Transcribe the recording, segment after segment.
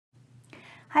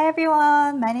Hi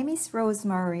everyone, my name is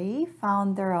Rosemary,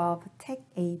 founder of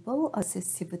Techable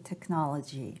Assistive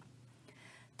Technology.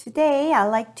 Today I'd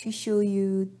like to show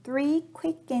you 3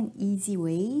 quick and easy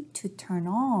ways to turn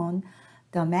on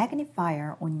the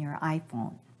magnifier on your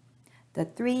iPhone. The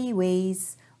 3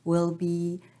 ways will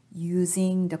be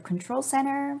using the control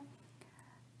center,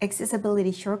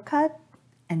 accessibility shortcut,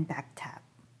 and back tap.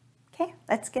 Okay,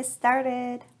 let's get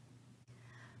started.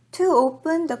 To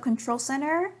open the control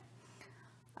center,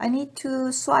 I need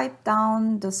to swipe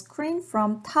down the screen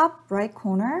from top right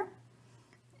corner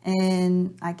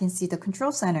and I can see the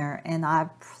control center, and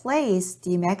I've placed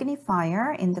the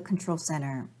magnifier in the control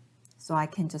center. So I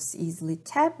can just easily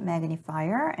tap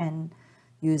magnifier and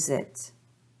use it.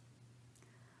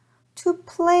 To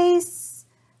place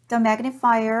the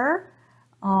magnifier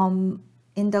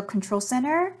in the control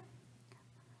center,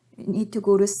 you need to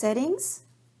go to settings,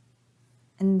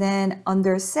 and then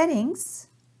under settings,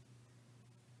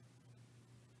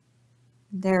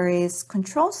 there is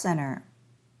control center.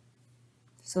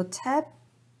 So tap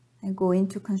and go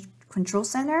into control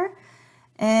center,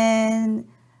 and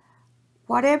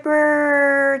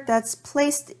whatever that's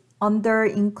placed under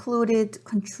included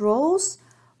controls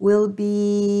will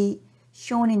be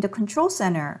shown in the control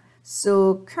center.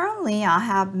 So currently I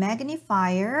have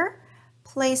magnifier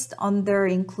placed under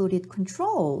included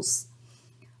controls.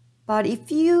 But if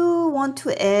you want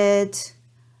to add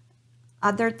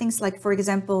other things like, for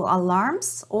example,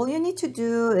 alarms, all you need to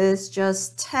do is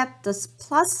just tap this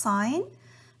plus sign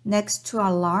next to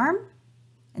alarm,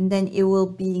 and then it will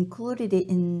be included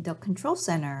in the control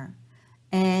center.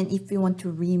 And if you want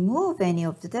to remove any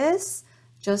of this,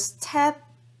 just tap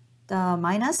the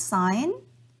minus sign,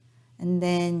 and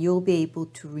then you'll be able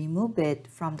to remove it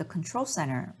from the control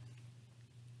center.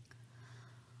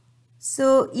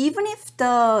 So even if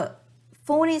the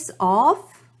phone is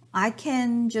off, I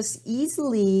can just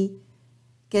easily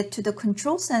get to the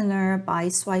control center by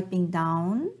swiping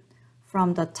down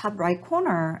from the top right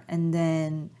corner and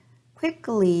then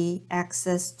quickly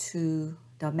access to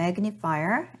the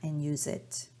magnifier and use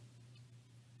it.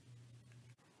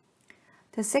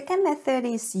 The second method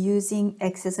is using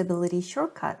accessibility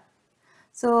shortcut.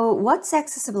 So what's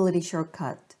accessibility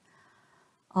shortcut?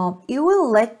 It will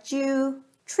let you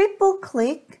triple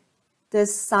click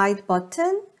this side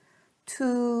button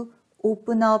to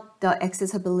open up the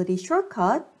accessibility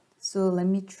shortcut. So let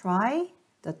me try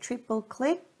the triple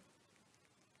click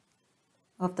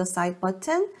of the side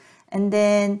button, and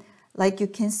then like you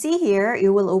can see here, it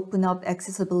will open up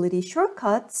accessibility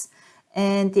shortcuts,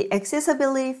 and the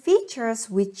accessibility features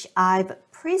which I've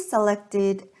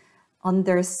pre-selected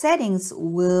under settings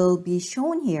will be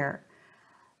shown here.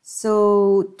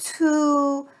 So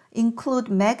to include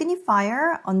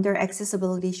magnifier under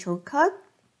accessibility shortcut,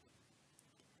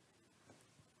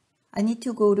 I need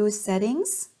to go to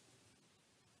settings,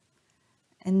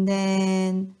 and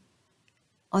then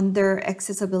under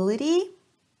accessibility,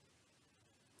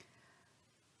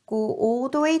 go all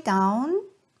the way down,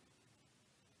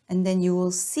 and then you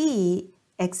will see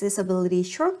accessibility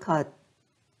shortcut.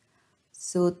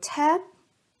 So tap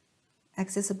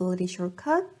accessibility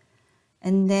shortcut,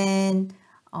 and then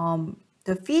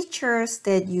the features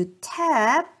that you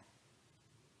tap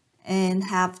and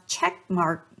have check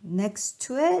mark next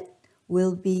to it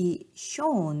will be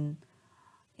shown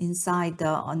inside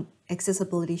the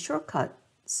accessibility shortcut.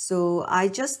 So I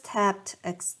just tapped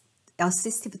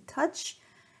Assistive Touch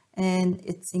and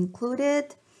it's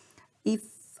included. If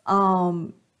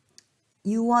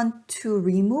you want to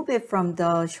remove it from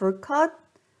the shortcut,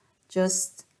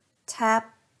 just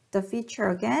tap the feature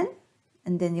again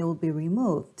and then it will be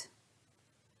removed.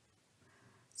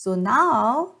 So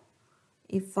now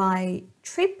if I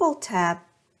triple tap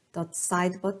the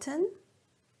side button,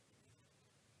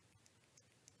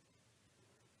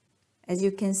 as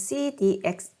you can see, the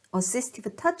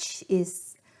Assistive Touch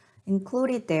is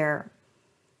included there.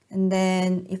 And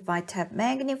then if I tap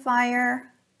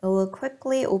magnifier, it will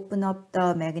quickly open up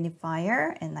the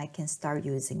magnifier and I can start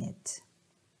using it.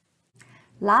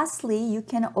 Lastly, you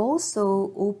can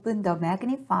also open the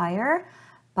magnifier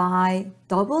by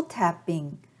double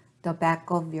tapping the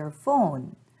back of your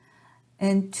phone.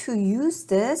 And to use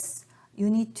this, you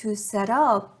need to set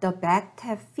up the back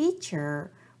tap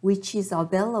feature, which is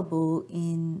available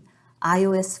in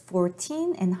iOS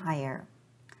 14 and higher.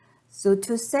 So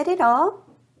to set it up,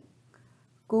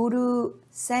 go to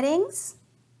settings,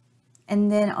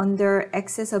 and then under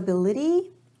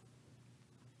accessibility,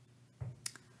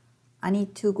 I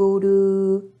need to go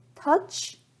to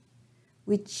touch,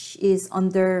 which is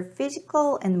under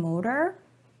physical and motor.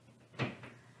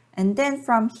 And then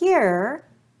from here,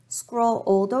 scroll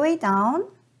all the way down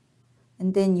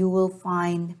and then you will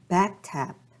find back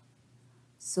tap.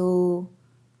 So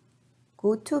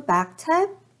go to back tap,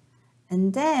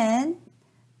 and then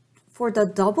for the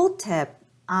double tap,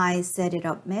 I set it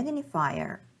up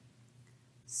magnifier.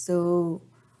 So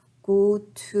go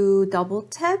to double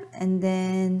tap, and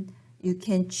then you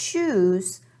can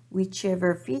choose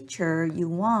whichever feature you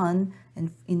want.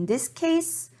 And in this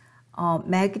case,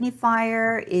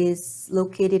 magnifier is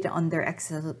located under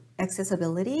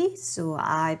accessibility. So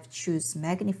I've choose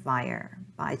magnifier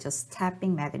by just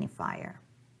tapping magnifier.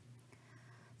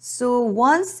 So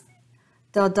once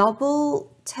the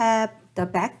double tap, the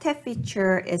back tap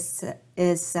feature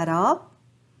is set up,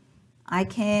 I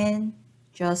can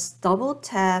just double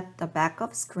tap the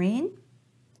backup screen,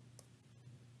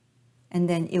 and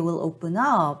then it will open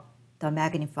up the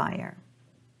magnifier.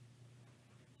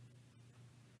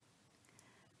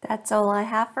 That's all I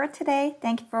have for today.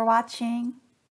 Thank you for watching.